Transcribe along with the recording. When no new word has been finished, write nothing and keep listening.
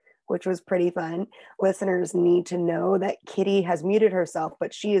which was pretty fun. Listeners need to know that Kitty has muted herself,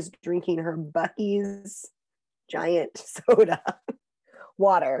 but she is drinking her Buc-ee's giant soda,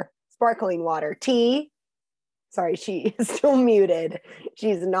 water, sparkling water, tea. Sorry, she is still muted.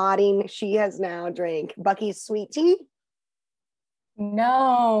 She's nodding. She has now drank Buc-ee's sweet tea.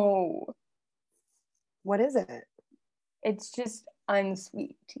 No. What is it? It's just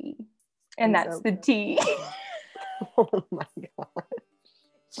unsweet tea. And that's the tea. Oh my God.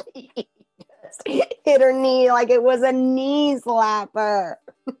 She just hit her knee like it was a knee slapper.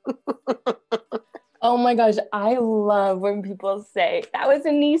 Oh my gosh, I love when people say that was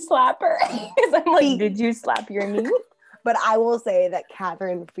a knee slapper. Because I'm like, did you slap your knee? But I will say that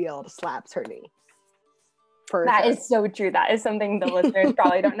Catherine Field slaps her knee. That is so true. That is something the listeners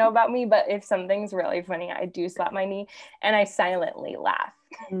probably don't know about me, but if something's really funny, I do slap my knee and I silently laugh.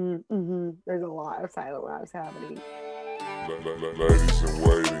 Mm-hmm. There's a lot of silent laughs happening. Ladies in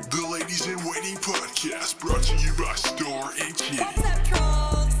Waiting. The Ladies in Waiting podcast brought to you by Star and Kitty. What's up,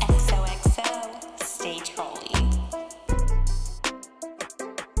 trolls? XOXO, stay trolly.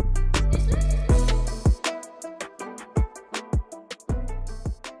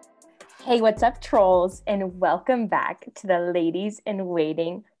 Hey, what's up, trolls, and welcome back to the Ladies in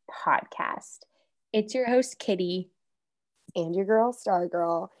Waiting podcast. It's your host, Kitty. And your girl, Star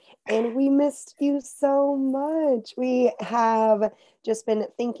Girl. And we missed you so much. We have just been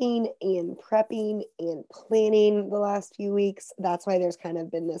thinking and prepping and planning the last few weeks. That's why there's kind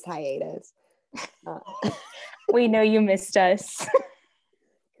of been this hiatus. We know you missed us.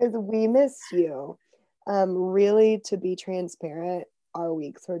 Because we missed you. Really, to be transparent, our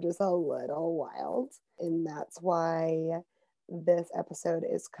weeks were just a little wild. And that's why this episode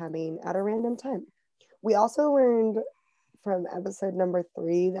is coming at a random time. We also learned from episode number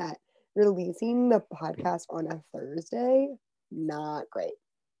 3 that releasing the podcast on a Thursday, not great.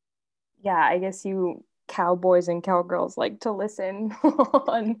 Yeah, I guess you cowboys and cowgirls like to listen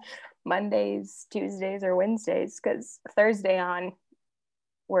on Mondays, Tuesdays, or Wednesdays, because Thursday on,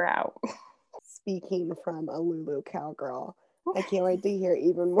 we're out. Speaking from a Lulu cowgirl, I can't wait to hear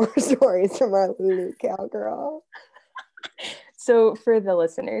even more stories from our Lulu cowgirl. So for the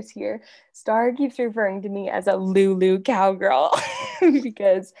listeners here, Star keeps referring to me as a Lulu cowgirl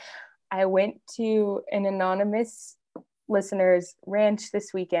because I went to an anonymous listener's ranch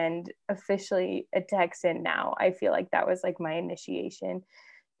this weekend, officially a Texan now. I feel like that was like my initiation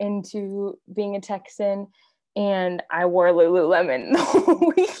into being a Texan, and I wore Lululemon the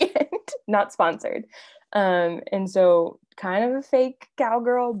whole weekend, not sponsored. And so kind of a fake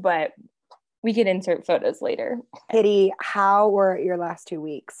cowgirl, but we could insert photos later. Kitty, how were your last 2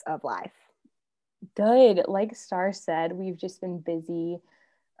 weeks of life? Good. Like Star said, we've just been busy.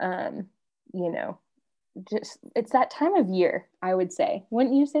 Just it's that time of year, I would say.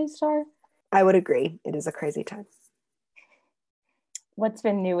 Wouldn't you say, Star? I would agree. It is a crazy time. What's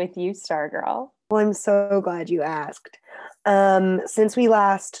been new with you, Star Girl? Well, I'm so glad you asked. Since we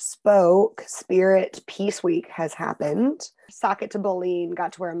last spoke, Spirit Peace Week has happened. Sock it to Boline,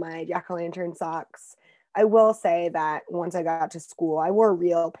 got to wear my jack-o'-lantern socks. I will say that once I got to school, I wore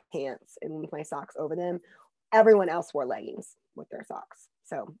real pants and with my socks over them. Everyone else wore leggings with their socks.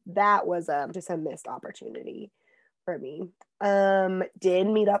 So that was just a missed opportunity for me. Did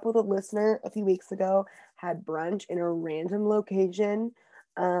meet up with a listener a few weeks ago, had brunch in a random location.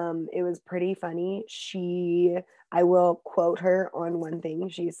 It was pretty funny. I will quote her on one thing.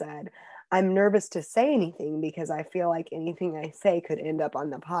 She said, "I'm nervous to say anything because I feel like anything I say could end up on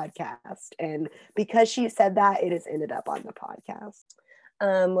the podcast." And because she said that, it has ended up on the podcast.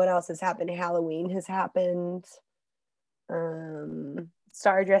 What else has happened? Halloween has happened.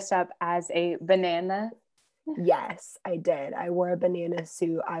 Star dressed up as a banana. Yes, I did. I wore a banana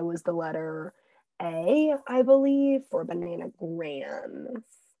suit. I was the letter A, I believe, for Bananagrams.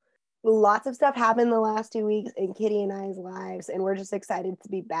 Lots of stuff happened the last 2 weeks in Kitty and I's lives, and we're just excited to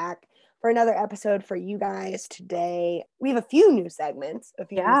be back for another episode for you guys today. We have a few new segments that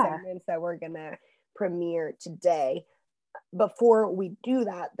we're going to premiere today. Before we do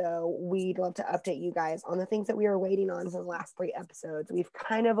that, though, we'd love to update you guys on the things that we were waiting on for the last 3 episodes. We've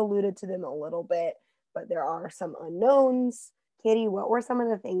kind of alluded to them a little bit, but there are some unknowns. Kitty, what were some of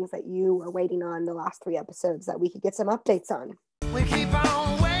the things that you were waiting on the last 3 episodes that we could get some updates on? We keep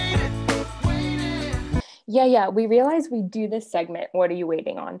on waiting. Yeah. We realize we do this segment, What Are You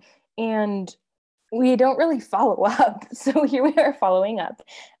Waiting On? And we don't really follow up. So here we are following up.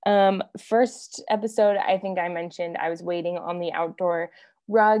 First episode, I think I mentioned I was waiting on the outdoor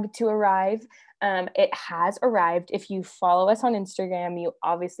rug to arrive. It has arrived. If you follow us on Instagram, you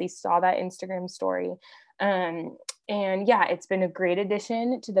obviously saw that Instagram story. And yeah, it's been a great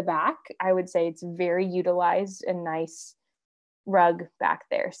addition to the back. I would say it's very utilized and nice rug back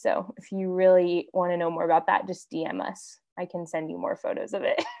there. So if you really want to know more about that, just DM us. I can send you more photos of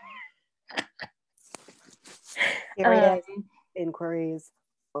it. Serious inquiries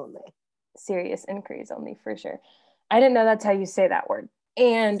only. Serious inquiries only, for sure. I didn't know that's how you say that word.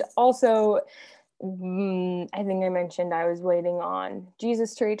 And also, I think I mentioned I was waiting on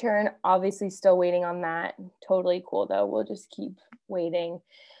Jesus to return. Obviously still waiting on that. Totally cool though. We'll just keep waiting.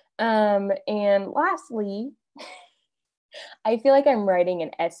 And lastly, I feel like I'm writing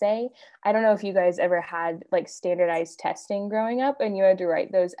an essay. I don't know if you guys ever had like standardized testing growing up and you had to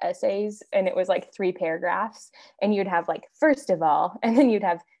write those essays and it was like 3 paragraphs and you'd have like first of all, and then you'd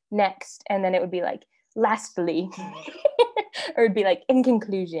have next, and then it would be like lastly, or it'd be like in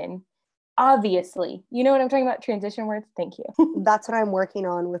conclusion, obviously. You know what I'm talking about? Transition words. Thank you. That's what I'm working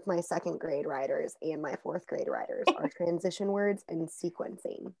on with my 2nd grade writers and my 4th grade writers are transition words and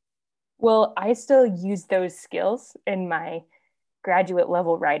sequencing. Well, I still use those skills in my graduate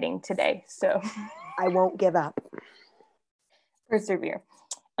level writing today. So I won't give up. Persevere.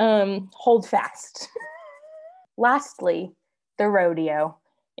 Hold fast. Lastly, the rodeo.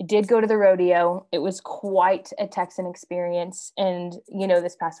 I did go to the rodeo. It was quite a Texan experience. And, you know,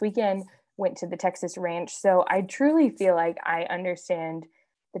 this past weekend went to the Texas Ranch. So I truly feel like I understand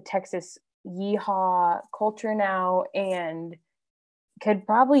the Texas yeehaw culture now and could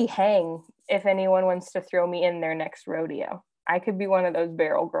probably hang if anyone wants to throw me in their next rodeo. I could be one of those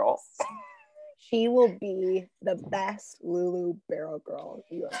barrel girls. She will be the best Lulu barrel girl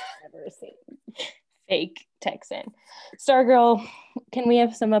you have ever seen. Fake Texan. Stargirl, can we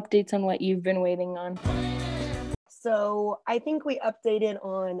have some updates on what you've been waiting on? So I think we updated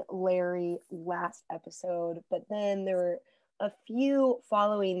on Larry last episode, but then there were a few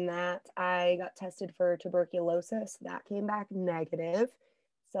following that. I got tested for tuberculosis. That came back negative.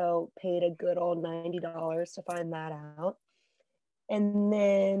 So paid a good old $90 to find that out. And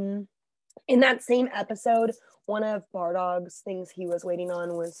then in that same episode, one of Bardog's things he was waiting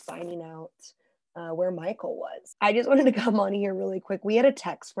on was finding out where Michael was. I just wanted to come on here really quick. We had a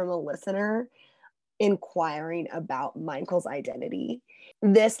text from a listener inquiring about Michael's identity.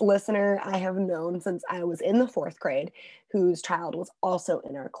 This listener I have known since I was in the 4th grade, whose child was also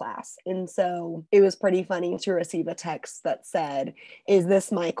in our class. And so it was pretty funny to receive a text that said, "Is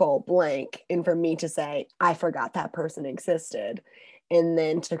this Michael blank?" And for me to say, "I forgot that person existed." And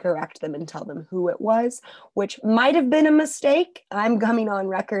then to correct them and tell them who it was, which might have been a mistake. I'm coming on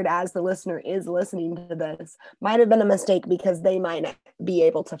record as the listener is listening to this. Might have been a mistake because they might not be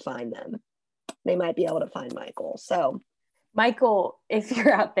able to find them. They might be able to find Michael. So, Michael, if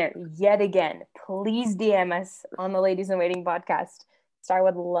you're out there yet again, please DM us on the Ladies in Waiting podcast. Star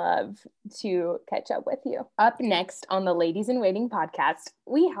would love to catch up with you. Up next on the Ladies in Waiting podcast,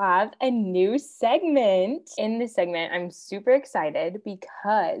 we have a new segment. In this segment, I'm super excited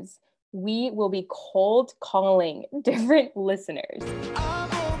because we will be cold calling different listeners.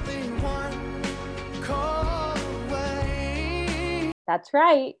 I'm only one call away. That's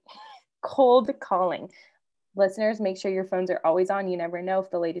right. Cold calling. Listeners, make sure your phones are always on. You never know if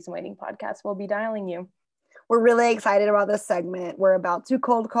the Ladies in Waiting podcast will be dialing you. we're really excited about this segment. We're about to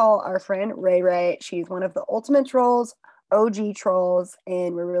cold call our friend Ray Ray. She's one of the ultimate trolls, OG trolls,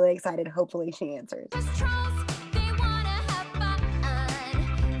 and we're really excited. Hopefully she answers.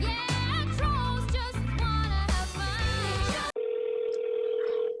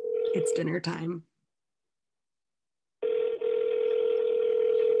 It's dinner time.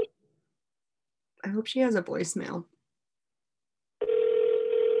 I hope she has a voicemail.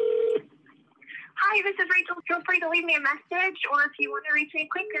 Hi, this is Rachel. Feel free to leave me a message, or if you want to reach me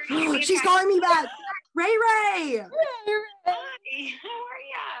quicker, you can She's calling me back. Ray Ray. Hi, how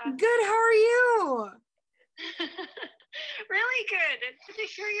are Good. How are you? ya? Really good. It's good to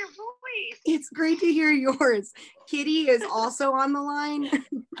hear your voice. It's great to hear yours. Kitty is also on the line. Hello,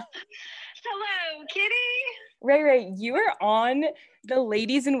 Kitty. Ray Ray, you are on the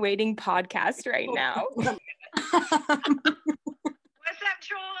Ladies in Waiting podcast right now. What's up,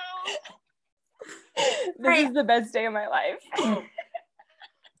 troll? This is the best day of my life.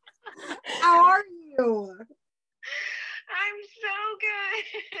 How are you? I'm so good.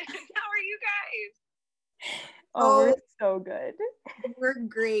 How are you guys? Oh, we're so good. We're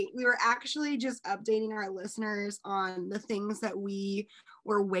great. We were actually just updating our listeners on the things that we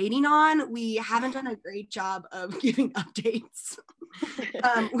were waiting on. We haven't done a great job of giving updates.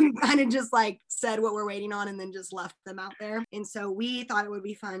 We kind of just like said what we're waiting on and then just left them out there. And so we thought it would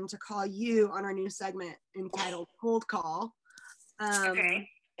be fun to call you on our new segment entitled Cold Call. Okay.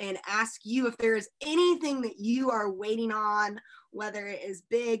 and ask you if there is anything that you are waiting on, whether it is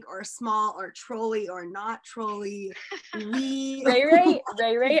big or small or trolley or not trolley.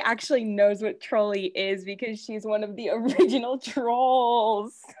 Ray actually knows what trolley is because she's one of the original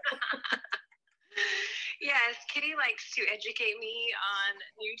trolls. Yes, Kitty likes to educate me on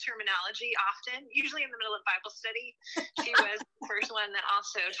new terminology often, usually in the middle of Bible study. She was the first one that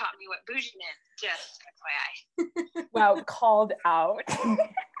also taught me what bougie meant, just FYI. Wow, called out.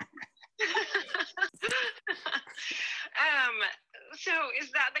 So is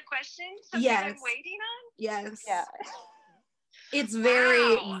that the question? Something Yes. I'm waiting on? Yes. Yeah. It's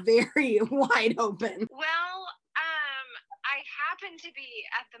very, Wow. very wide open. Well, I happen to be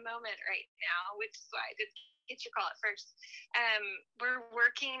at the moment right now, which is why I did get your call at first. We're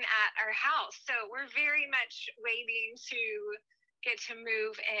working at our house, so we're very much waiting to get to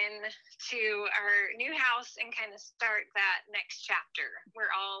move in to our new house and kind of start that next chapter.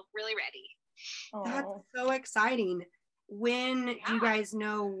 We're all really ready. That's Oh. so exciting. When do you Yeah. guys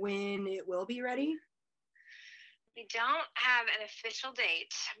know when it will be ready? We don't have an official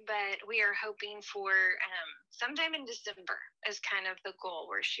date, but we are hoping for sometime in December is kind of the goal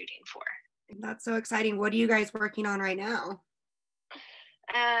we're shooting for. That's so exciting. What are you guys working on right now?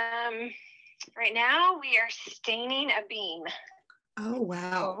 Right now we are staining a beam. Oh,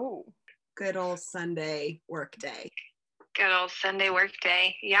 wow. Oh. Good old Sunday work day. Good old Sunday work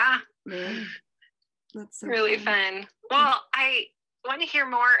day. Yeah, Man, that's so really fun. Well, I want to hear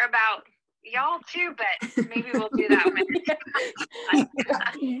more about y'all too, but maybe we'll do that one.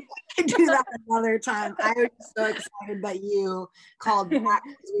 do that another time. I was so excited that you called back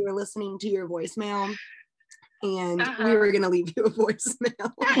because we were listening to your voicemail and we were going to leave you a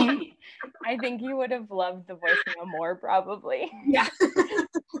voicemail. I think you would have loved the voicemail more, probably. Yeah.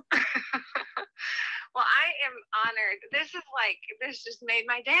 Well, I am honored. This just made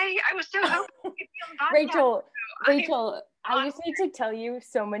my day. I was so hoping we could be on the podcast. Rachel, I just need to tell you,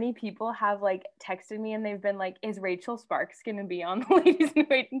 so many people have like texted me and they've been like, is Rachel Sparks going to be on the Ladies in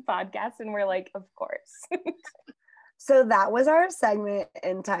Waiting podcast? And we're like, of course. So that was our segment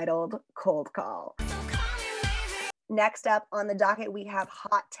entitled Cold Call. Next up on the docket, we have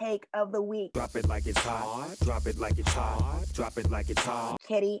Hot Take of the Week. Drop it like it's hot. Drop it like it's hot. Drop it like it's hot.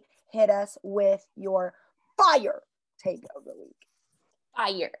 Kitty, hit us with your fire take of the week.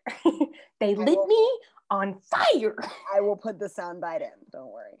 Fire. They lit me on fire. I will put the soundbite in.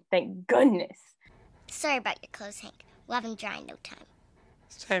 Don't worry. Thank goodness. Sorry about your clothes, Hank. We'll have them dry in no time.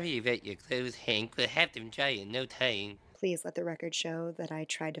 Sorry about your clothes, Hank. We'll have them dry in no time. Please let the record show that I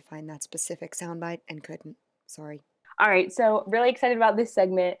tried to find that specific soundbite and couldn't. Sorry. All right, so really excited about this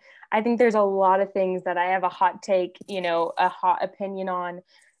segment. I think there's a lot of things that I have a hot take, a hot opinion on.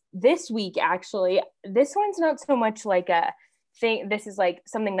 This week, actually, this one's not so much like a thing. This is like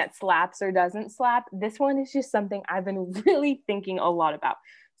something that slaps or doesn't slap. This one is just something I've been really thinking a lot about.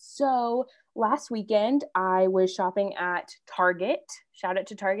 So last weekend, I was shopping at Target. Shout out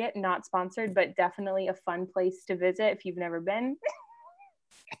to Target, not sponsored, but definitely a fun place to visit if you've never been.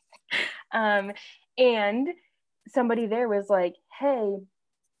 And somebody there was like, hey,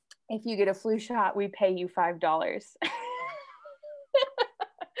 if you get a flu shot, we pay you $5.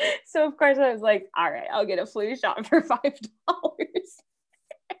 So of course I was like, all right, I'll get a flu shot for $5.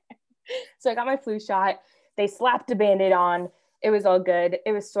 So I got my flu shot. They slapped a Band-Aid on. It was all good.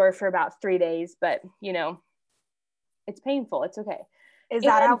 It was sore for about 3 days, but it's painful. It's okay. Is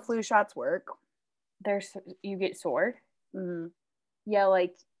that how flu shots work? You get sore. Mm-hmm. Yeah,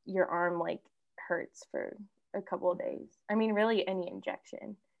 like your arm like hurts for a couple of days. I mean, really any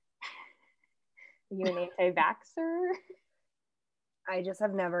injection. Are you an anti-vaxxer? I just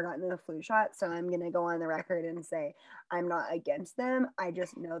have never gotten a flu shot, so I'm going to go on the record and say I'm not against them. I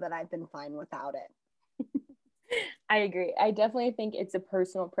just know that I've been fine without it. I agree. I definitely think it's a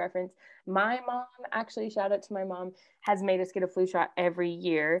personal preference. My mom, actually, shout out to my mom, has made us get a flu shot every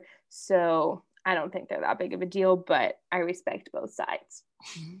year. So I don't think they're that big of a deal, but I respect both sides.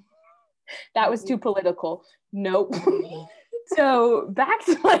 That was too political. Nope. So back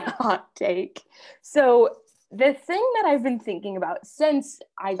to my hot take. So the thing that I've been thinking about since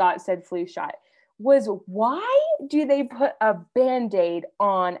I got said flu shot was, why do they put a Band-Aid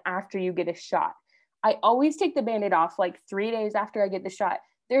on after you get a shot? I always take the Band-Aid off like 3 days after I get the shot.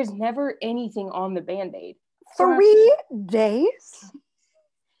 There's never anything on the Band-Aid. 3 days?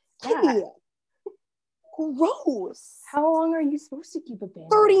 Yeah. Kitty. Gross. How long are you supposed to keep a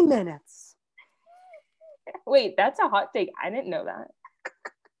Band-Aid? 30 minutes. Wait, that's a hot take. I didn't know that.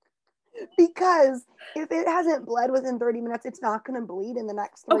 Because if it hasn't bled within 30 minutes, it's not going to bleed in the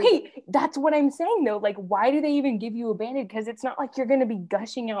next 3 days. Okay, that's what I'm saying though. Like, why do they even give you a Band-Aid? Because it's not like you're going to be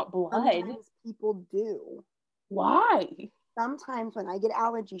gushing out blood. Sometimes people do. Why? Sometimes when I get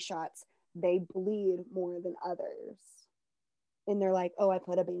allergy shots, they bleed more than others. And they're like, oh, I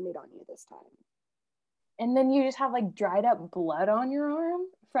put a Band-Aid on you this time. And then you just have like dried up blood on your arm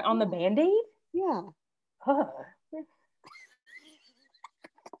on the Band-Aid? Yeah. Huh.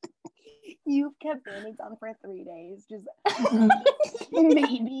 You've kept Band-Aids on for 3 days. Just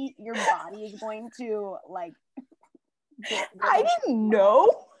maybe your body is going to like. I didn't know.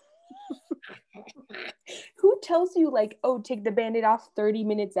 Who tells you like, oh, take the Band-Aid off 30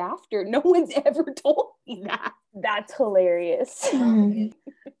 minutes after? No one's ever told me that. That's hilarious.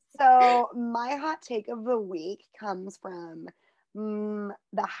 So my hot take of the week comes from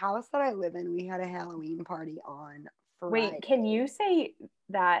the house that I live in. We had a Halloween party on Friday. Wait, can you say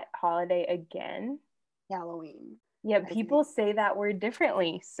that holiday again? Halloween. Yeah, people say that word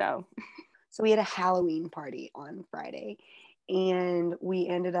differently. So we had a Halloween party on Friday, and we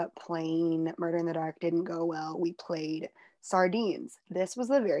ended up playing Murder in the Dark. Didn't go well. We played Sardines. This was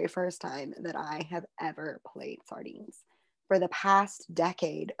the very first time that I have ever played Sardines. For the past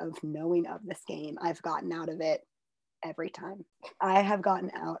decade of knowing of this game, I've gotten out of it every time. I have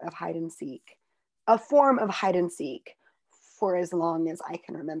gotten out of hide and seek, a form of hide and seek, for as long as I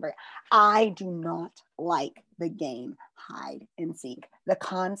can remember. I do not like the game hide and seek. The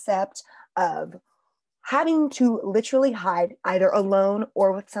concept of having to literally hide either alone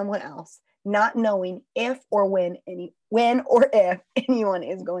or with someone else, not knowing if or when or if anyone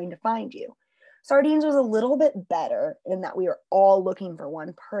is going to find you. Sardines was a little bit better in that we were all looking for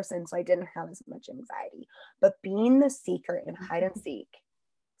one person, so I didn't have as much anxiety. But being the seeker in hide and seek,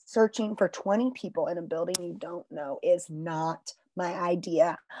 searching for 20 people in a building you don't know, is not my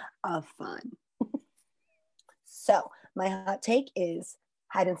idea of fun. So my hot take is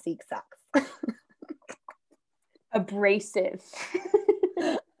hide and seek sucks. Abrasive.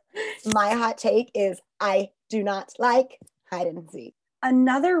 My hot take is I do not like hide and seek.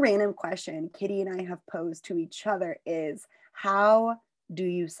 Another random question Kitty and I have posed to each other is, how do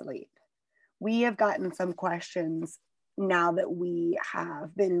you sleep? We have gotten some questions now that we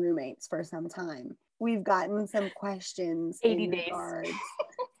have been roommates for some time. We've gotten some questions 80 days.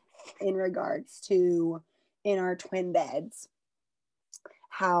 In regards to in our twin beds,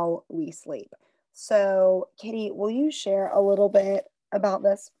 how we sleep. So Kitty, will you share a little bit about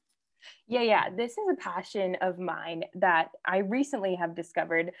this? Yeah. This is a passion of mine that I recently have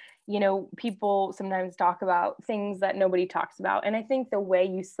discovered. You know, people sometimes talk about things that nobody talks about. And I think the way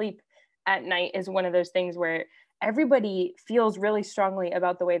you sleep at night is one of those things where everybody feels really strongly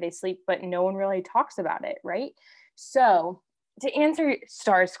about the way they sleep, but no one really talks about it, right? So to answer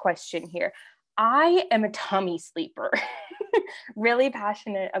Star's question here, I am a tummy sleeper. Really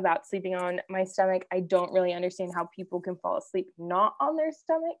passionate about sleeping on my stomach. I don't really understand how people can fall asleep not on their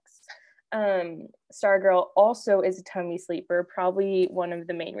stomachs. Stargirl also is a tummy sleeper, probably one of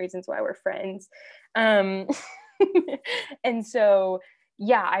the main reasons why we're friends. And so,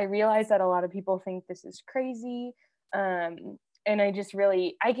 yeah, I realize that a lot of people think this is crazy. And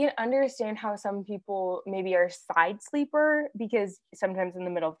I can understand how some people maybe are side sleeper, because sometimes in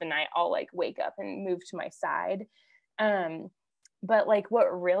the middle of the night, I'll like wake up and move to my side. But like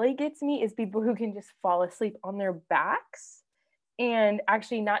what really gets me is people who can just fall asleep on their backs. And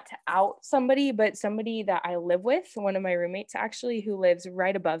actually, not to out somebody, but somebody that I live with, one of my roommates actually, who lives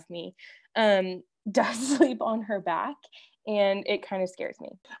right above me, does sleep on her back, and it kind of scares me.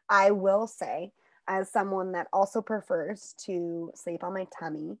 I will say, as someone that also prefers to sleep on my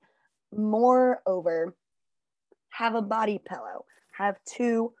tummy, moreover, have a body pillow, have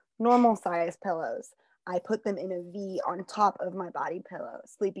 2 normal size pillows. I put them in a V on top of my body pillow,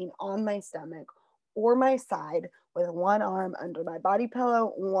 sleeping on my stomach or my side with one arm under my body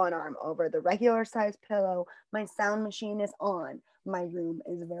pillow, one arm over the regular size pillow. My sound machine is on. My room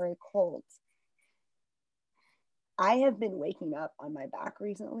is very cold. I have been waking up on my back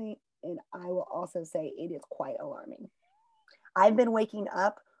recently, and I will also say it is quite alarming. I've been waking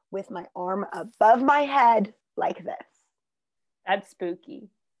up with my arm above my head like this. That's spooky.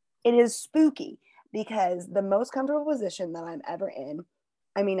 It is spooky because the most comfortable position that I'm ever in,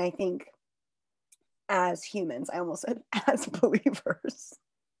 I mean, I think as humans, I almost said as believers,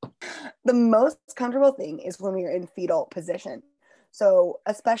 the most comfortable thing is when we are in fetal position. So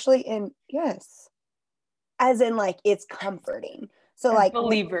especially in, yes, as in like it's comforting. So like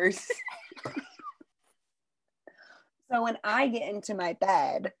believers. So when I get into my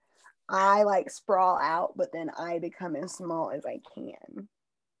bed, I like sprawl out, but then I become as small as I can.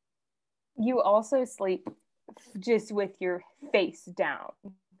 you also sleep just with your face down,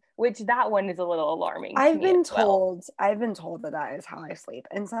 which that one is a little alarming. to I've me been as well. told that is how I sleep,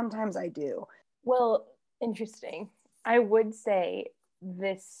 and sometimes I do. Well, interesting. I would say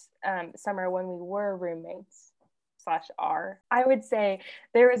this summer when we were roommates /are, I would say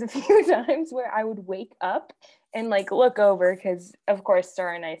there was a few times where I would wake up and like look over, because of course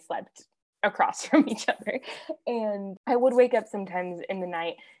Star and I slept across from each other, and I would wake up sometimes in the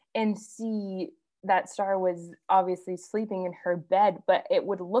night and see that Star was obviously sleeping in her bed, but it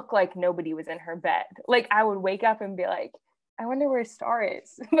would look like nobody was in her bed. Like I would wake up and be like, I wonder where Star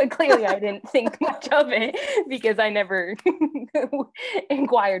is. But clearly I didn't think much of it because I never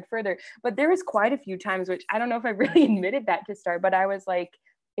inquired further. But there was quite a few times, which I don't know if I really admitted that to Star, but I was like,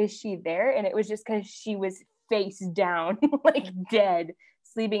 is she there? And it was just because she was face down, like dead,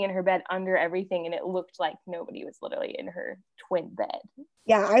 sleeping in her bed under everything. And it looked like nobody was literally in her twin bed.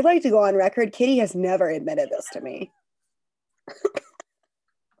 Yeah, I'd like to go on record. Kitty has never admitted this to me.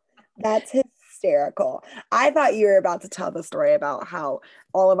 That's hysterical. I thought you were about to tell the story about how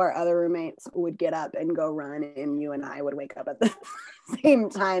all of our other roommates would get up and go run, and you and I would wake up at the same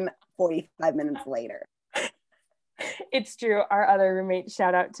time 45 minutes later. It's true. Our other roommates,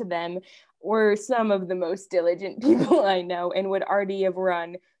 shout out to them, were some of the most diligent people I know, and would already have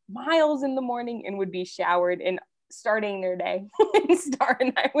run miles in the morning and would be showered and starting their day. And Star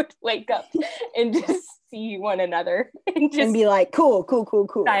and I would wake up and just see one another and just be like, cool.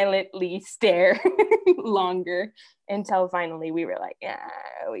 silently stare longer until finally we were like, yeah,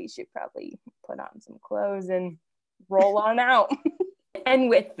 we should probably put on some clothes and roll on out. And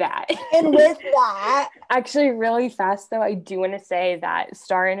with that, actually really fast though, I do want to say that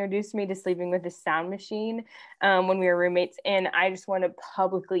Star introduced me to sleeping with a sound machine when we were roommates, and I just want to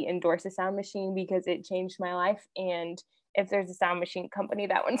publicly endorse a sound machine because it changed my life. And if there's a sound machine company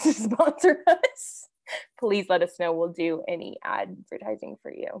that wants to sponsor us, please let us know. We'll do any advertising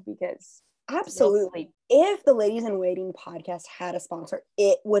for you, because absolutely, if the Ladies in Waiting podcast had a sponsor,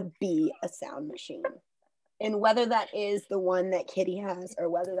 it would be a sound machine. And whether that is the one that Kitty has or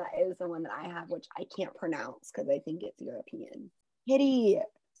whether that is the one that I have, which I can't pronounce because I think it's European. Kitty,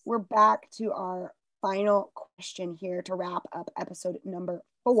 we're back to our final question here to wrap up episode number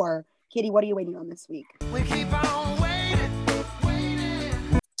 4. Kitty, what are you waiting on this week? We keep on waiting.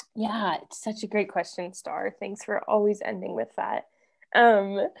 Yeah, it's such a great question, Star. Thanks for always ending with that.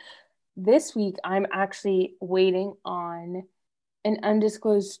 This week, I'm actually waiting on an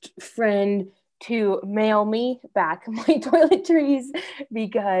undisclosed friend to mail me back my toiletries,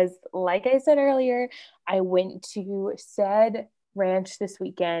 because like I said earlier, I went to said ranch this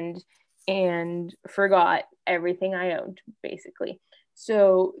weekend and forgot everything I owned, basically.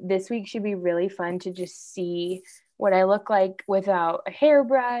 So this week should be really fun to just see what I look like without a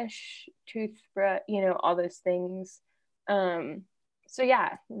hairbrush, toothbrush, all those things. So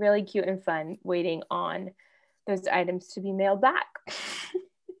yeah, really cute and fun, waiting on those items to be mailed back.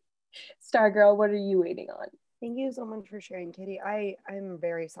 Stargirl, what are you waiting on? Thank you so much for sharing, Kitty. I'm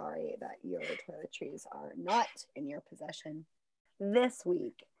very sorry that your toiletries are not in your possession. This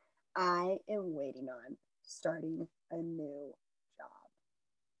week, I am waiting on starting a new job.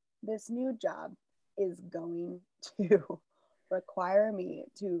 This new job is going to require me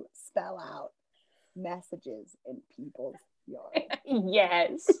to spell out messages in people's yards.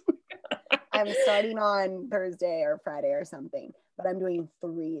 Yes. I'm starting on Thursday or Friday or something, but I'm doing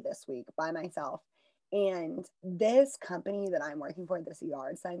 3 this week by myself. And this company that I'm working for, this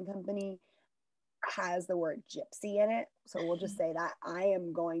yard sign company, has the word gypsy in it. So we'll just say that I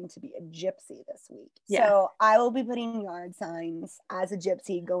am going to be a gypsy this week. Yeah. So I will be putting yard signs as a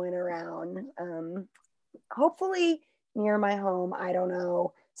gypsy going around, hopefully near my home. I don't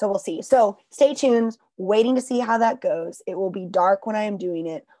know. So we'll see. So stay tuned, waiting to see how that goes. It will be dark when I am doing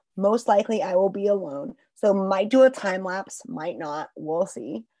it. Most likely I will be alone. So might do a time lapse, might not. We'll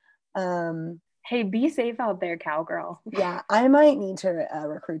see. Hey, be safe out there, cowgirl. Yeah, I might need to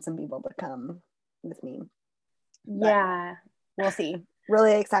recruit some people to come with me. But yeah. We'll see.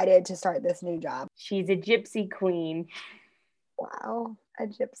 Really excited to start this new job. She's a gypsy queen. Wow, a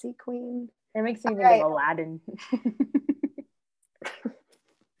gypsy queen. That makes me think of Aladdin.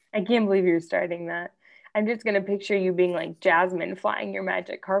 I can't believe you're starting that. I'm just going to picture you being like Jasmine flying your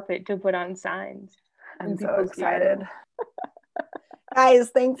magic carpet to put on signs. I'm so excited. Guys,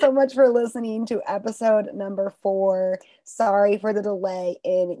 thanks so much for listening to episode number 4. Sorry for the delay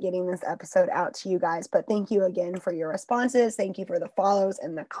in getting this episode out to you guys, but thank you again for your responses. Thank you for the follows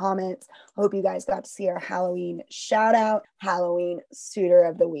and the comments. Hope you guys got to see our Halloween shout out, Halloween suitor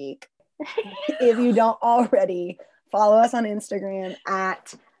of the week. If you don't already, follow us on Instagram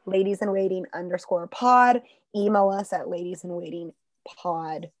at ladiesinwaiting_pod. Email us at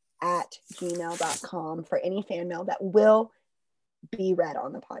ladiesinwaitingpod@gmail.com for any fan mail that will be read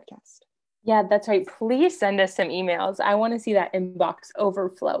on the podcast. Yeah, that's right. Please send us some emails. I want to see that inbox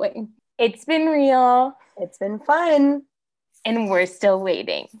overflowing. It's been real. It's been fun. And we're still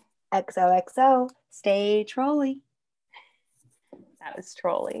waiting. XOXO. Stay trolly. That was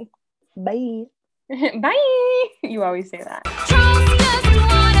trolly. Bye. Bye. You always say that.